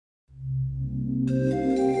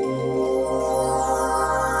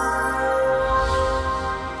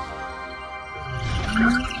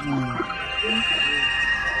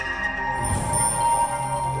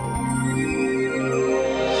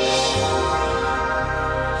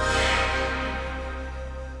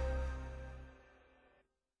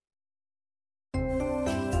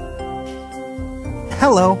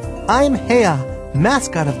Hello, I'm Hea,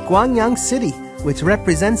 mascot of Gwangyang City, which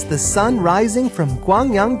represents the sun rising from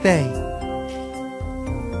Gwangyang Bay.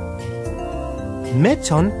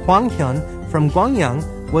 Mä천황현 from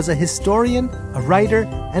Gwangyang was a historian, a writer,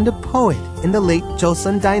 and a poet in the late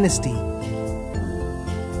Joseon dynasty.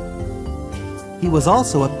 He was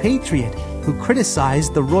also a patriot who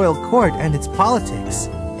criticized the royal court and its politics.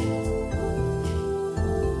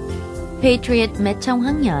 Patriot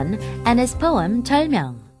매천황현 and his poem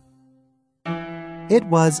절명. It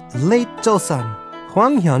was late Joseon.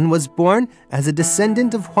 Hwanghyun was born as a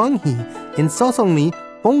descendant of Hwanghi in Sosongri,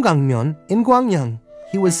 Bonggangmyeon in Gwangyang.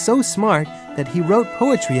 He was so smart that he wrote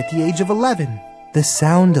poetry at the age of 11. The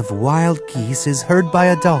sound of wild geese is heard by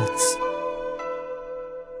adults.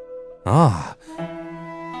 Ah,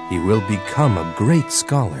 he will become a great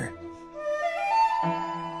scholar.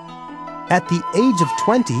 At the age of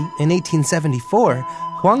 20, in 1874,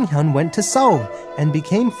 Hwanghyun went to Seoul and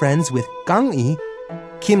became friends with Kang I,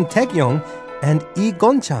 Kim Taek-yong, and Lee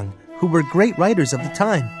Gonchang, who were great writers of the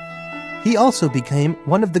time. He also became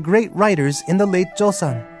one of the great writers in the late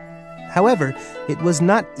Joseon. However, it was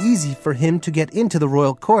not easy for him to get into the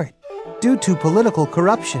royal court. Due to political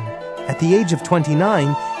corruption, at the age of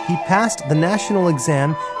 29, he passed the national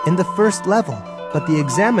exam in the first level, but the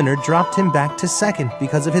examiner dropped him back to second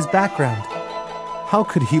because of his background. How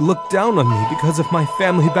could he look down on me because of my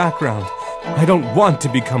family background? I don't want to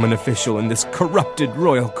become an official in this corrupted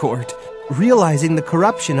royal court. Realizing the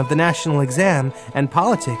corruption of the national exam and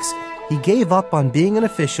politics, he gave up on being an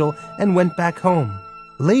official and went back home.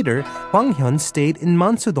 Later, Hwanghyun stayed in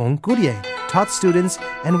Mansudong, Gurye, taught students,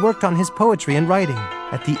 and worked on his poetry and writing.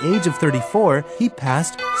 At the age of 34, he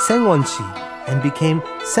passed Sengwon-shi and became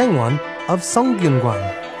Sengwon of Songgyungwan.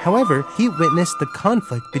 However, he witnessed the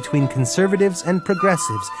conflict between conservatives and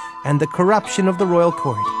progressives and the corruption of the royal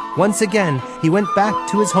court. Once again, he went back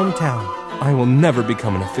to his hometown. I will never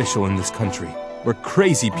become an official in this country, where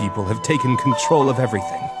crazy people have taken control of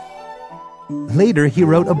everything. Later, he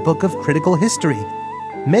wrote a book of critical history,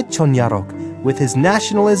 Mä천ярok, with his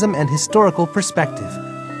nationalism and historical perspective.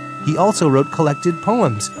 He also wrote collected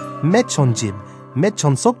poems, Mä천jib,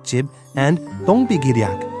 Mächonsokjib, and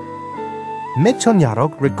Dongbigiryak.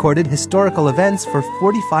 Mä천ярok recorded historical events for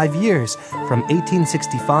 45 years, from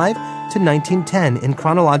 1865 to 1910 in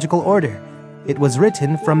chronological order. It was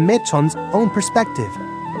written from Mächon's own perspective.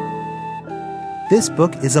 This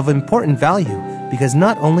book is of important value because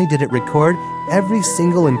not only did it record every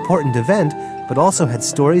single important event, but also had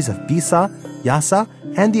stories of Bisa, Yasa,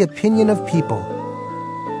 and the opinion of people.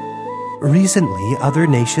 Recently, other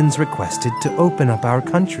nations requested to open up our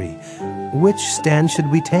country. Which stand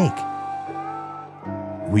should we take?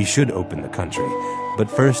 We should open the country, but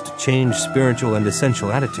first change spiritual and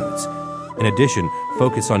essential attitudes. In addition,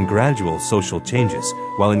 focus on gradual social changes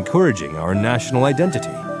while encouraging our national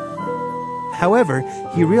identity. However,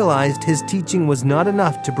 he realized his teaching was not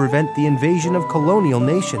enough to prevent the invasion of colonial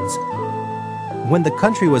nations. When the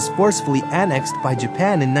country was forcefully annexed by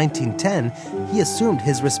Japan in 1910, he assumed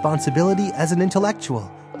his responsibility as an intellectual.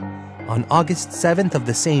 On August 7th of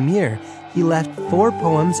the same year, he left 4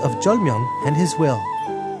 poems of 절명 and his will.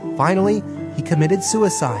 Finally, he committed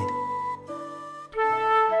suicide.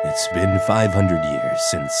 It's been 500 years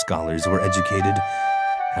since scholars were educated.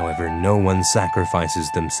 However, no one sacrifices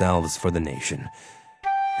themselves for the nation.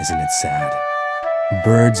 Isn't it sad?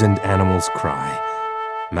 Birds and animals cry.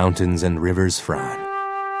 Mountains and rivers frown.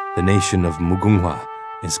 The nation of Mugunghwa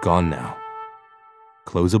is gone now.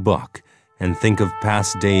 Close a book and think of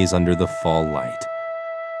past days under the fall light.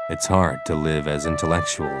 It's hard to live as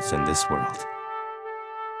intellectuals in this world.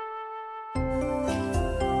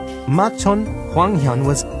 Mä천황현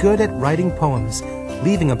was good at writing poems,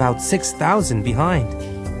 leaving about 6,000 behind.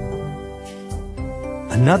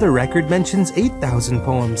 Another record mentions 8,000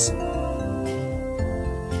 poems.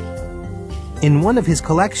 In one of his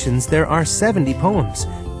collections, there are 70 poems,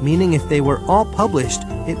 meaning if they were all published,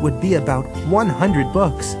 it would be about 100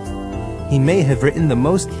 books. He may have written the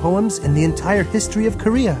most poems in the entire history of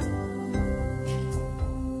Korea.